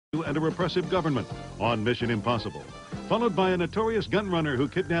and a repressive government on Mission Impossible, followed by a notorious gun runner who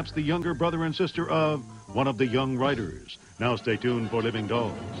kidnaps the younger brother and sister of one of the young writers. Now stay tuned for Living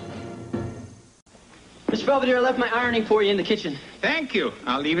Dolls. Mr. Belvedere, I left my ironing for you in the kitchen. Thank you.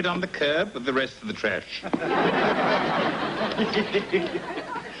 I'll leave it on the curb with the rest of the trash.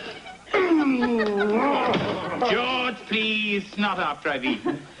 George, please, not after I've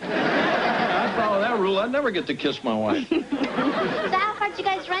eaten. I follow that rule. I'd never get to kiss my wife. So how far did you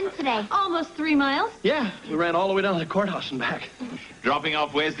guys run today? Almost 3 miles. Yeah, we ran all the way down to the courthouse and back. Dropping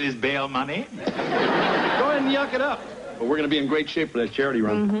off Wesley's bail money? Go ahead and yuck it up. But we're going to be in great shape for that charity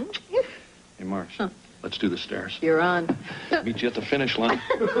run. Hey, Marsh, let's do the stairs. You're on. Meet you at the finish line.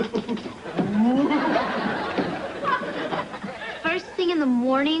 First thing in the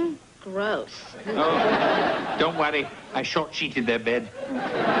morning? Gross. Oh, don't worry. I short-sheeted their bed.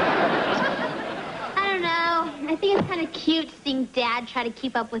 I don't know. I think it's kind of cute seeing Dad try to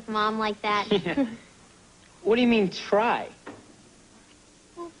keep up with Mom like that. What do you mean, try?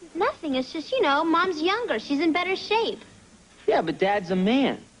 Well, nothing. It's just, you know, Mom's younger. She's in better shape. Yeah, but Dad's a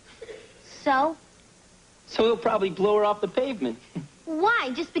man. So? So he'll probably blow her off the pavement.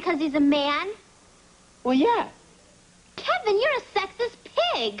 Why? Just because he's a man? Well, yeah. Kevin, you're a sexist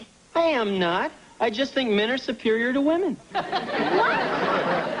pig. I am not. I just think men are superior to women. What?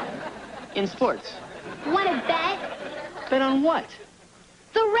 In sports. Want to bet? Bet on what?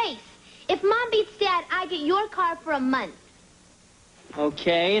 The race. If Mom beats Dad, I get your car for a month.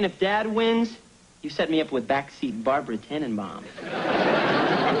 Okay, and if Dad wins, you set me up with backseat Barbara Tenenbaum.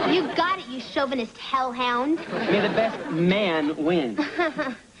 You got it, you chauvinist hellhound. May the best man win.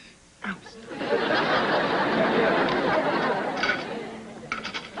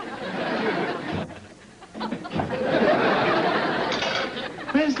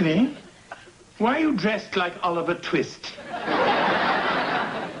 Wesley, why are you dressed like Oliver Twist?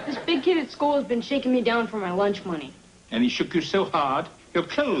 This big kid at school has been shaking me down for my lunch money. And he shook you so hard, your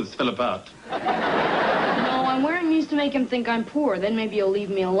clothes fell apart. No, I'm wearing these to make him think I'm poor. Then maybe he'll leave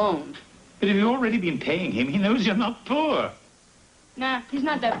me alone. But if you've already been paying him, he knows you're not poor. Nah, he's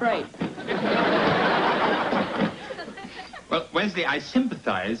not that bright. Well, Wesley, I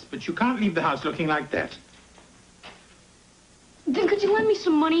sympathize, but you can't leave the house looking like that. Then could you lend me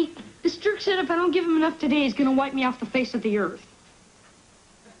some money? This jerk said if I don't give him enough today, he's gonna wipe me off the face of the earth.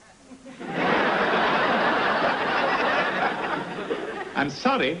 I'm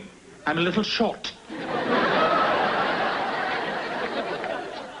sorry, I'm a little short.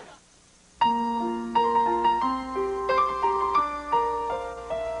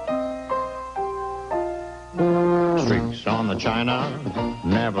 Streaks on the china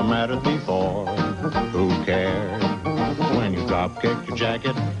never mattered before. Who cared when you drop-kicked your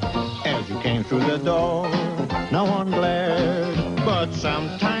jacket as you came through the door? No one glared, but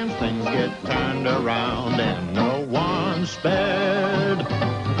sometimes things get turned around and no one spared.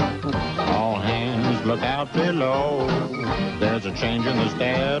 All hands look out below. There's a change in the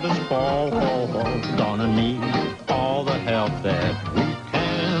status quo. Gonna need all the help that we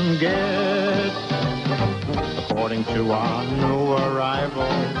can get. According to our new arrival,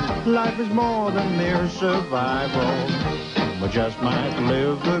 life is more than mere survival. We just might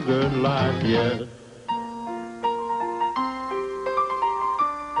live the good life yet.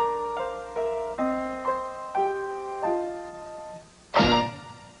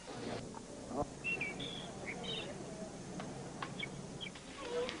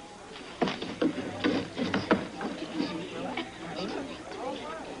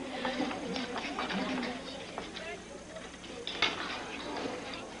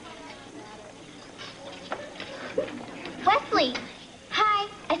 Wesley! Hi,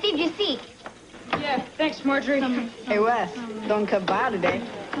 I saved your seat. Yeah, thanks, Marjorie. Hey, Wes, don't come by today.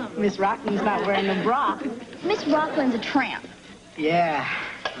 Miss Rockland's not wearing a bra. Miss Rockland's a tramp. Yeah.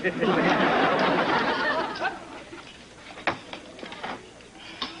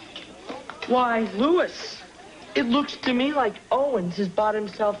 Why, Louis, it looks to me like Owens has bought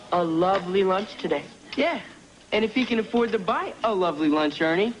himself a lovely lunch today. Yeah, and if he can afford to buy a lovely lunch,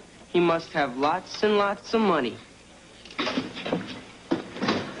 Ernie, he must have lots and lots of money.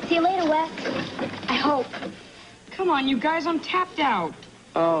 See you later, Wes. I hope. Come on, you guys, I'm tapped out.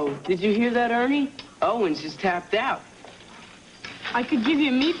 Oh, did you hear that, Ernie? Owens is tapped out. I could give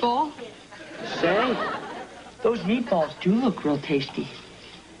you a meatball. Say, those meatballs do look real tasty.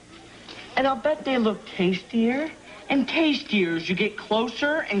 And I'll bet they look tastier and tastier as you get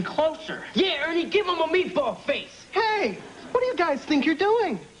closer and closer. Yeah, Ernie, give him a meatball face. Hey, what do you guys think you're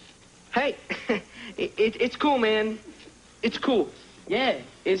doing? Hey, it's cool, man. It's cool. Yeah,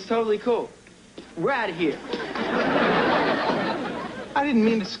 it's totally cool. We're out of here. I didn't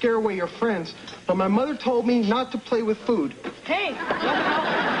mean to scare away your friends, but my mother told me not to play with food. Hey,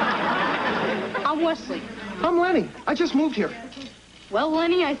 I'm Wesley. I'm Lenny. I just moved here. Well,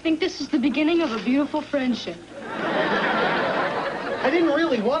 Lenny, I think this is the beginning of a beautiful friendship. I didn't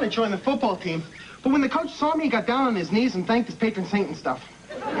really want to join the football team, but when the coach saw me, he got down on his knees and thanked his patron saint and stuff.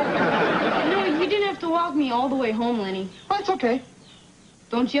 No, you didn't have to walk me all the way home, Lenny. Well, it's okay.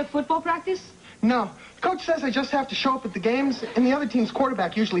 Don't you have football practice? No. Coach says I just have to show up at the games, and the other team's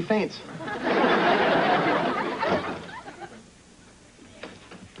quarterback usually faints.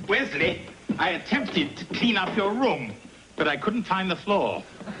 Wesley, I attempted to clean up your room, but I couldn't find the floor.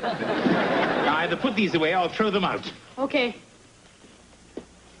 Now, either put these away or I'll throw them out. Okay.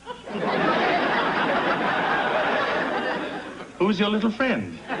 Who's your little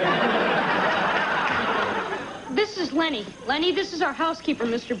friend? This is Lenny. Lenny, this is our housekeeper,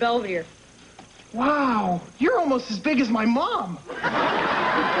 Mr. Belvedere. Wow, you're almost as big as my mom.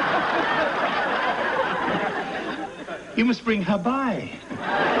 You must bring her by.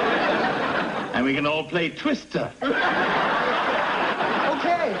 And we can all play Twister.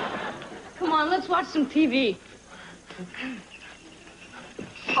 Okay. Come on, let's watch some TV.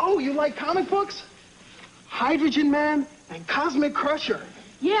 Oh, you like comic books? Hydrogen Man and Cosmic Crusher.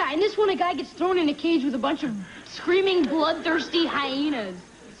 Yeah, and this one, a guy gets thrown in a cage with a bunch of screaming, bloodthirsty hyenas.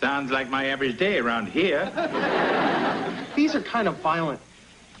 Sounds like my average day around here. These are kind of violent.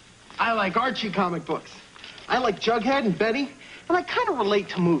 I like Archie comic books. I like Jughead and Betty, and I kind of relate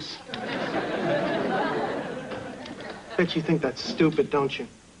to Moose. Bet you think that's stupid, don't you?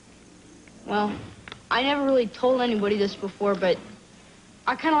 Well, I never really told anybody this before, but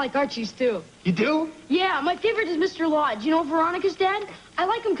I kind of like Archie's, too. You do? Yeah, my favorite is Mr. Lodge. You know Veronica's dad? I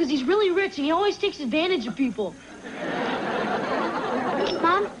like him because he's really rich, and he always takes advantage of people.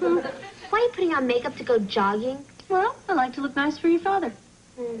 Mom, why are you putting on makeup to go jogging? Well, I like to look nice for your father.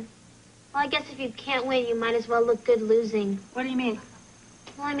 Well, I guess if you can't win, you might as well look good losing. What do you mean?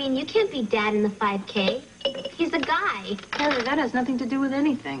 Well, I mean, you can't be Dad in the 5K. He's the guy. Heather, that has nothing to do with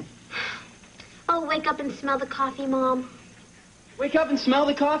anything. Oh, wake up and smell the coffee, Mom. Wake up and smell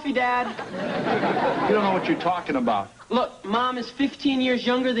the coffee, Dad. You don't know what you're talking about. Look, Mom is 15 years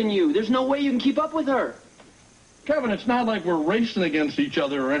younger than you. There's no way you can keep up with her. Kevin, it's not like we're racing against each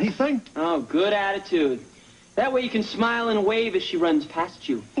other or anything. Oh, good attitude. That way you can smile and wave as she runs past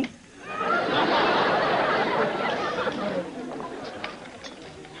you.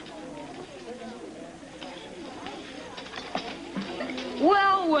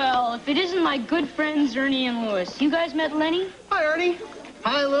 Well, well, if it isn't my good friends Ernie and Louis. You guys met Lenny? Hi, Ernie.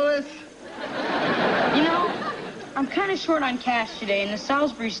 Hi, Louis. You know, I'm kind of short on cash today, and the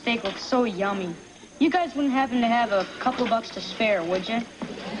Salisbury steak looks so yummy. You guys wouldn't happen to have a couple bucks to spare, would you?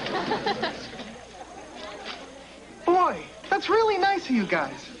 Boy, that's really nice of you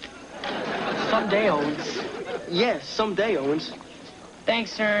guys. Someday, Owens. Yes, someday, Owens.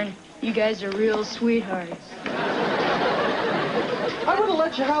 Thanks, Ern. You guys are real sweethearts. I would have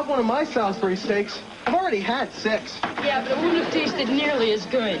let you have one of my Salisbury steaks. I've already had 6. Yeah, but it wouldn't have tasted nearly as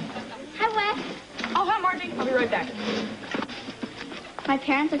good. Hi, Wes. Oh, hi, Margie. I'll be right back. My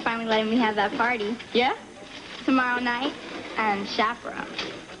parents are finally letting me have that party. Yeah? Tomorrow night, and chaperone.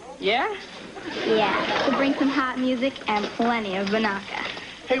 Yeah? Yeah, to bring some hot music and plenty of banaka.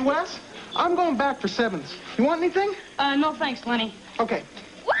 Hey, Wes, I'm going back for 7s. You want anything? No thanks, Lenny. Okay.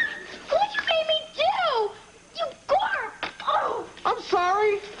 What? What'd you make me do? You gorp! Oh! I'm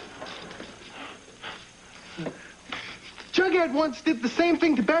sorry. Jughead once did the same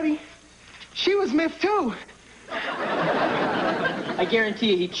thing to Betty. She was miffed, too. I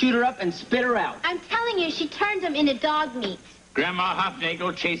guarantee you, he chewed her up and spit her out. I'm telling you, she turned him into dog meat. Grandma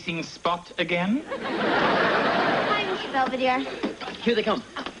Hufnagel chasing Spot again? Hi, Mr. Belvedere. Here they come.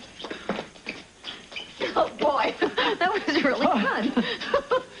 Oh, boy. That was really fun.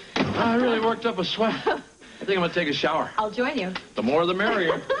 I really worked up a sweat. I think I'm going to take a shower. I'll join you. The more the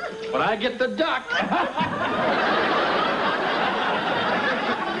merrier. But I get the duck.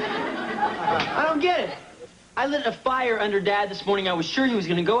 I don't get it. I lit a fire under Dad this morning. I was sure he was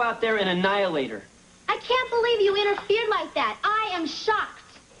going to go out there and annihilate her. I can't believe you interfered like that. I am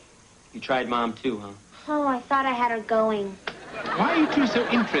shocked. You tried Mom, too, huh? Oh, I thought I had her going. Why are you two so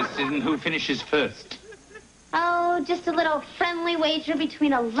interested in who finishes first? Oh, just a little friendly wager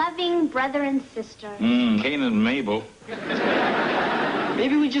between a loving brother and sister. Cain and Mabel.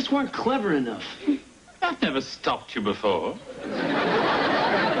 Maybe we just weren't clever enough. I've never stopped you before.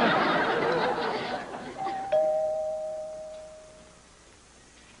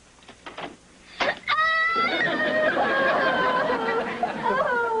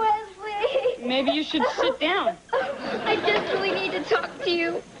 Oh, Wesley. Maybe you should sit down. I just really need to talk talk to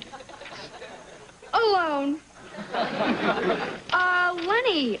you. Alone.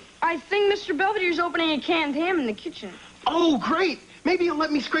 Lenny, I think Mr. Belvedere's opening a canned ham in the kitchen. Oh, great. Maybe you'll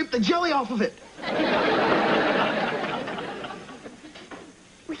let me scrape the jelly off of it.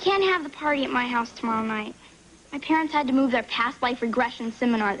 We can't have the party at my house tomorrow night. My parents had to move their past life regression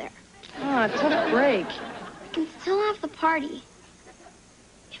seminar there. Oh, tough break. We can still have the party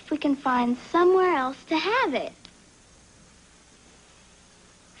if we can find somewhere else to have it.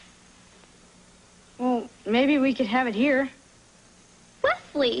 Well, maybe we could have it here.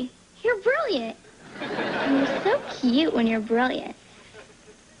 Wesley, you're brilliant. And you're so cute when you're brilliant.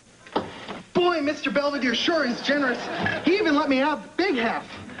 Boy, Mr. Belvedere sure is generous. He even let me have the big half.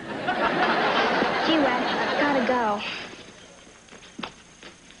 Gee, Wes, gotta go.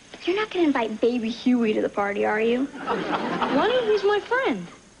 You're not gonna invite baby Huey to the party, are you? Lenny, he's my friend.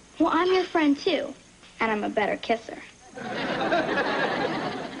 Well, I'm your friend, too. And I'm a better kisser.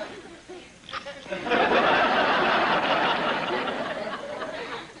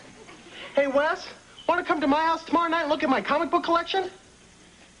 Hey, Wes, want to come to my house tomorrow night and look at my comic book collection?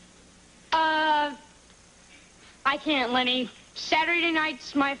 I can't, Lenny. Saturday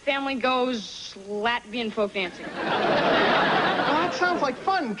nights, my family goes Latvian folk dancing. Well, that sounds like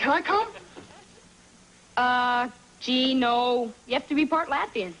fun. Can I come? Gee, no. You have to be part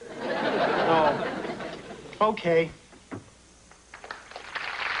Latvian. Oh, okay.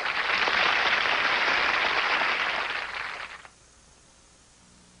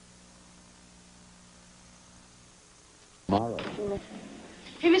 Tomorrow.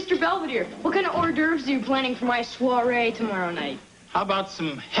 Hey, Mr. Belvedere, what kind of hors d'oeuvres are you planning for my soiree tomorrow night? How about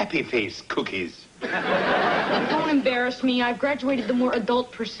some happy face cookies? Don't embarrass me. I've graduated to more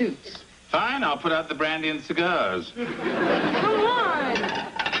adult pursuits. Fine, I'll put out the brandy and cigars. Come on.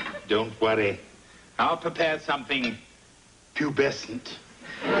 Don't worry. I'll prepare something pubescent.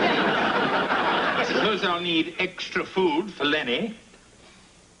 I suppose I'll need extra food for Lenny.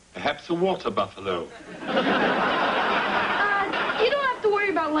 Perhaps a water buffalo. You don't have to worry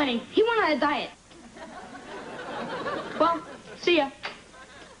about Lenny. He went on a diet. Well, see ya.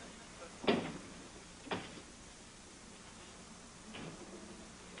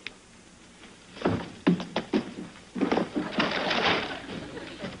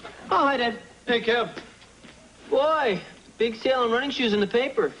 Oh, hi, Dad. Hey, Kev. Boy, big sale on running shoes in the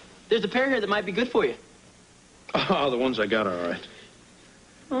paper. There's a pair here that might be good for you. Oh, the ones I got are all right.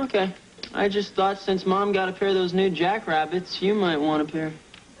 Okay. I just thought since Mom got a pair of those new Jackrabbits, you might want a pair.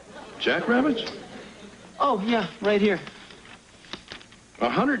 Jackrabbits? Oh, yeah, right here.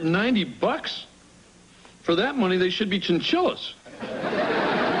 $190? For that money, they should be chinchillas.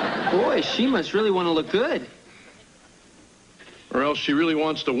 Boy, she must really want to look good. Or else she really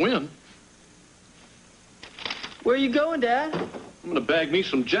wants to win. Where are you going, Dad? I'm gonna bag me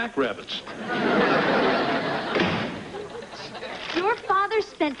some jackrabbits. Your father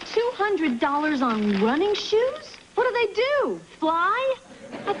spent $200 on running shoes? What do they do? Fly?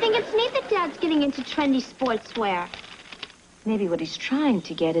 I think it's neat that Dad's getting into trendy sportswear. Maybe what he's trying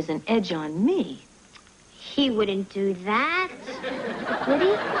to get is an edge on me. He wouldn't do that, would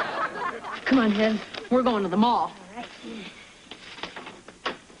he? Come on, Hev. We're going to the mall.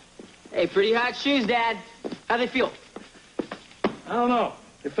 Hey, pretty hot shoes, Dad. How they feel? I don't know.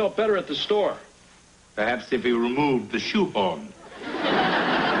 They felt better at the store. Perhaps if you removed the shoehorn.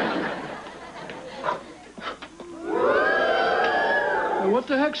 Hey, what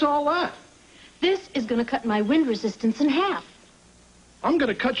the heck's all that? This is going to cut my wind resistance in half. I'm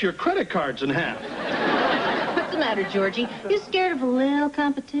gonna cut your credit cards in half. What's the matter, Georgie? You scared of a little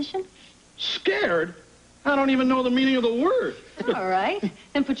competition? Scared? I don't even know the meaning of the word. All right.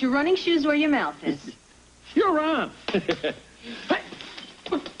 Then put your running shoes where your mouth is. You're on.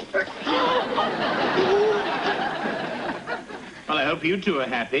 Well, I hope you two are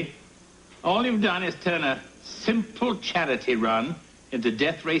happy. All you've done is turn a simple charity run into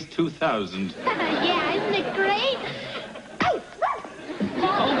Death Race 2000. Yeah, isn't it great?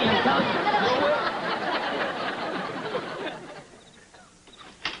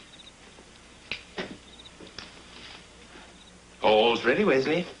 All's ready,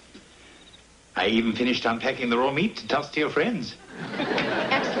 Wesley. I even finished unpacking the raw meat to toss to your friends.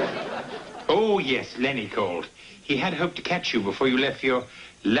 Excellent. Oh, yes, Lenny called. He had hoped to catch you before you left for your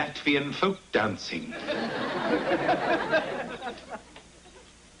Latvian folk dancing.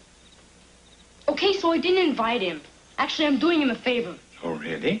 Okay, so I didn't invite him. Actually, I'm doing him a favor. Oh,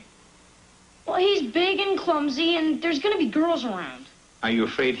 really? Well, he's big and clumsy, and there's going to be girls around. Are you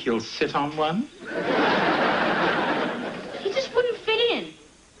afraid he'll sit on one? He just wouldn't fit in.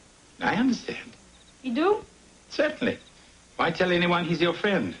 I understand. You do? Certainly. Why tell anyone he's your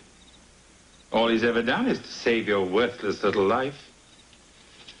friend? All he's ever done is to save your worthless little life.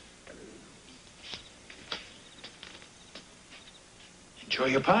 Enjoy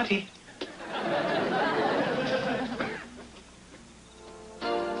your party.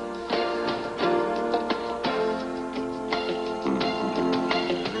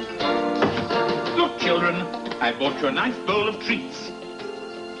 Look, children, I bought you a nice bowl of treats.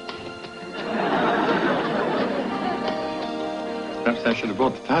 Perhaps I should have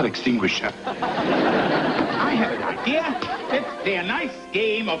brought the fire extinguisher. I have an idea. Let's play a nice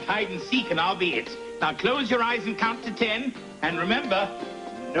game of hide and seek, and I'll be it. Now close your eyes and count to 10. And remember,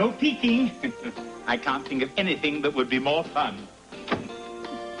 no peeking. I can't think of anything that would be more fun.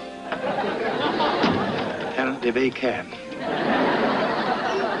 Apparently they can.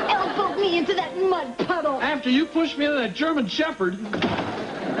 Elbowed me into that mud puddle. After you pushed me into that German Shepherd.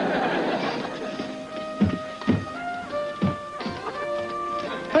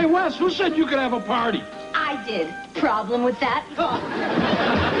 Hey, Wes, who said you could have a party? I did. Problem with that?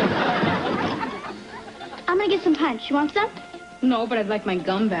 I'm gonna get some punch. You want some? No, but I'd like my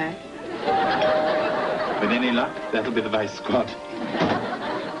gum back. With any luck, that'll be the vice squad.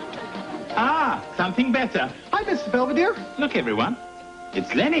 Ah, something better. Hi, Mr. Belvedere. Look, everyone.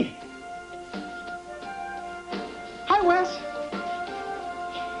 It's Lenny. Hi, Wes.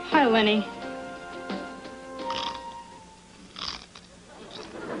 Hi, Lenny.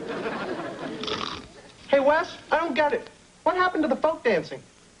 Hey, Wes, I don't get it. What happened to the folk dancing?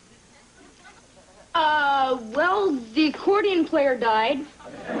 Well, the accordion player died.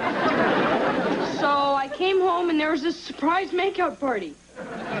 So I came home and there was this surprise makeout party.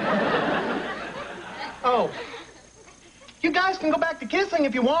 Oh. You guys can go back to kissing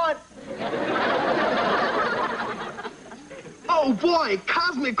if you want. Oh, boy,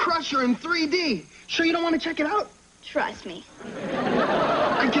 Cosmic Crusher in 3D. Sure you don't want to check it out? Trust me.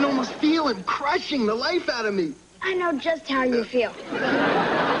 I can almost feel it crushing the life out of me. I know just how you feel.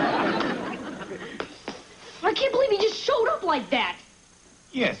 I can't believe he just showed up like that.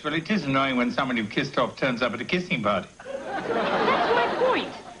 Yes, well, it is annoying when someone you've kissed off turns up at a kissing party. That's my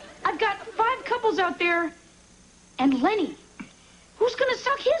point. I've got 5 couples out there, and Lenny. Who's gonna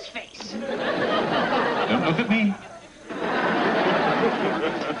suck his face? Don't look at me.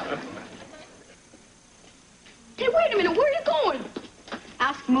 Hey, wait a minute. Where are you going?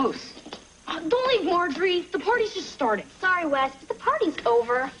 Ask Moose. Don't leave, Marjorie. The party's just starting. Sorry, Wes, but the party's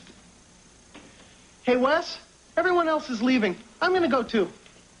over. Hey, Wes, everyone else is leaving. I'm going to go, too.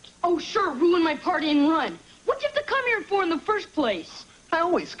 Oh, sure. Ruin my party and run. What'd you have to come here for in the first place? I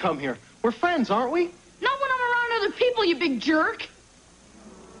always come here. We're friends, aren't we? Not when I'm around other people, you big jerk.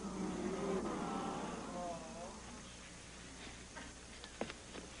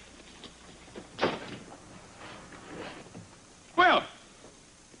 Well,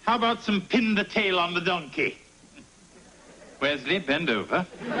 how about some pin the tail on the donkey? Wesley, bend over.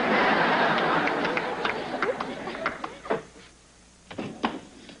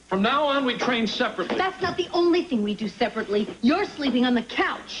 From now on, we train separately. That's not the only thing we do separately. You're sleeping on the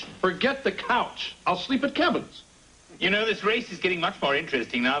couch. Forget the couch. I'll sleep at Kevin's. You know, this race is getting much more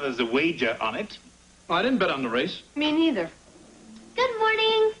interesting now there's a wager on it. I didn't bet on the race. Me neither. Good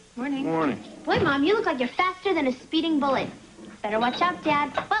morning. Morning. Morning. Boy, Mom, you look like you're faster than a speeding bullet. Better watch out,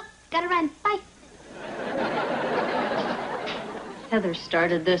 Dad. Well, gotta run. Bye. Heather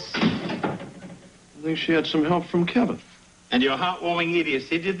started this. I think she had some help from Kevin. And your heartwarming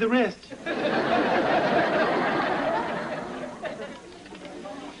idiocy did the rest.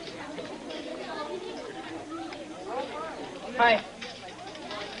 Hi.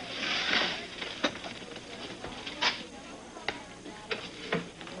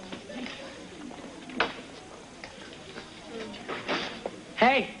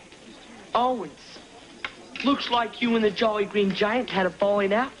 Hey, Owens. Looks like you and the Jolly Green Giant had a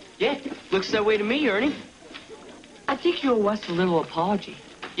falling out. Yeah, looks that way to me, Ernie. I think you owe us a little apology.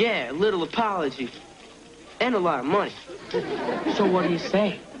 Yeah, a little apology. And a lot of money. So what do you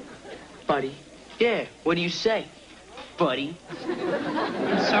say, buddy? Yeah, what do you say, buddy?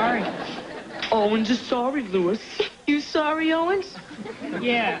 I'm sorry. Owens is sorry, Lewis. You sorry, Owens?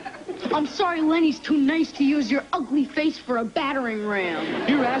 Yeah. I'm sorry Lenny's too nice to use your ugly face for a battering ram.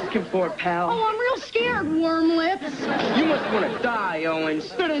 You're asking for it, pal. Oh, I'm real scared, worm lips. You must want to die, Owens.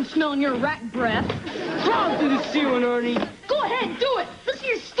 Better than smelling your rat breath. Crawl through the ceiling, Ernie. Go ahead, do it. Listen to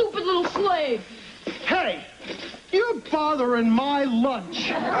your stupid little slave. Hey, you're bothering my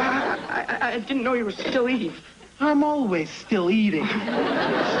lunch. I didn't know you were still eating. I'm always still eating.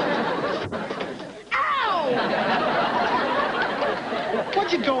 Ow!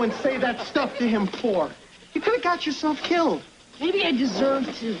 What'd you go and say that stuff to him for? You could have got yourself killed. Maybe I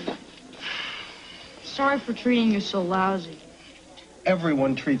deserve to. Sorry for treating you so lousy.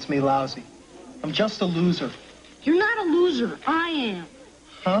 Everyone treats me lousy. I'm just a loser. You're not a loser. I am.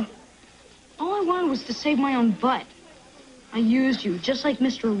 Huh? All I wanted was to save my own butt. I used you, just like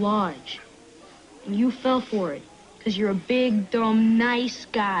Mr. Lodge. And you fell for it, because you're a big, dumb, nice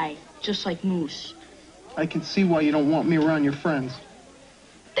guy, just like Moose. I can see why you don't want me around your friends.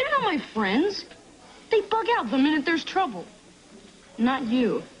 They're not my friends. They bug out the minute there's trouble. Not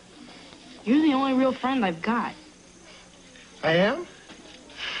you. You're the only real friend I've got. I am?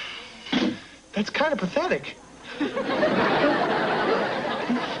 That's kind of pathetic.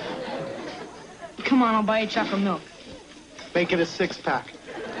 Come on, I'll buy you chocolate milk. Make it a 6-pack.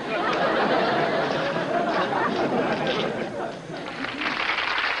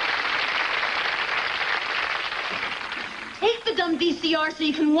 Take the dumb VCR so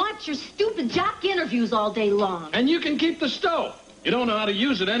you can watch your stupid jock interviews all day long. And you can keep the stove. You don't know how to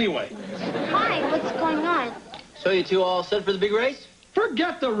use it anyway. Hi, what's going on? So you two all set for the big race?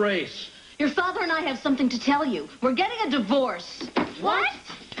 Forget the race. Your father and I have something to tell you. We're getting a divorce. What?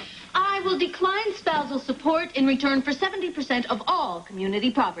 I will decline spousal support in return for 70% of all community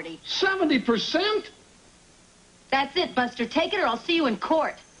property. 70%? That's it, Buster. Take it or I'll see you in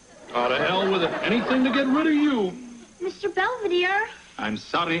court. Oh, to hell with it. Anything to get rid of you. Mr. Belvedere? I'm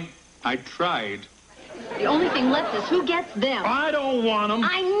sorry. I tried. The only thing left is who gets them. I don't want them.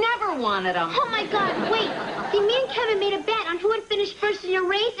 I never wanted them. Oh, my God, wait. See, me and Kevin made a bet on who would finish first in your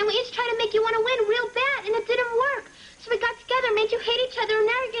race, and we each tried to make you want to win real bad, and it didn't work. So we got together, made you hate each other, and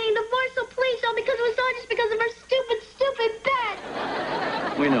now you're getting divorced, so please don't, because it was all just because of our stupid, stupid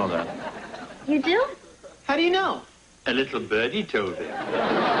bet. We know that. You do? How do you know? A little birdie told him.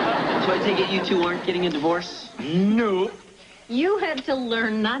 So I take it you two aren't getting a divorce? No. You had to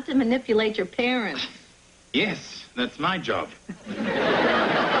learn not to manipulate your parents. Yes, that's my job.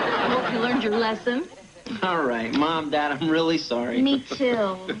 I hope you learned your lesson. All right, Mom, Dad, I'm really sorry. Me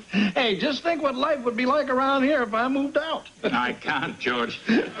too. Hey, just think what life would be like around here if I moved out. I can't, George.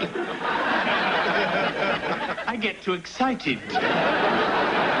 I get too excited.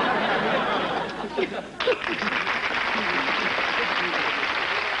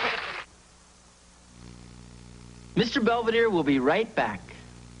 Mr. Belvedere will be right back.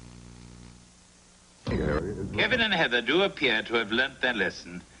 Kevin and Heather do appear to have learnt their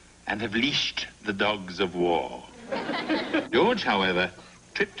lesson and have leashed the dogs of war. George, however,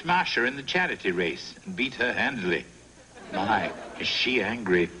 tripped Marcia in the charity race and beat her handily. My, is she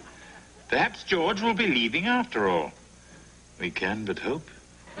angry. Perhaps George will be leaving after all. We can but hope.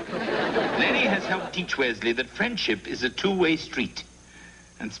 Lenny has helped teach Wesley that friendship is a two-way street.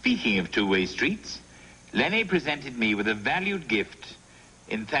 And speaking of two-way streets, Lenny presented me with a valued gift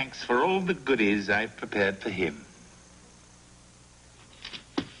in thanks for all the goodies I've prepared for him.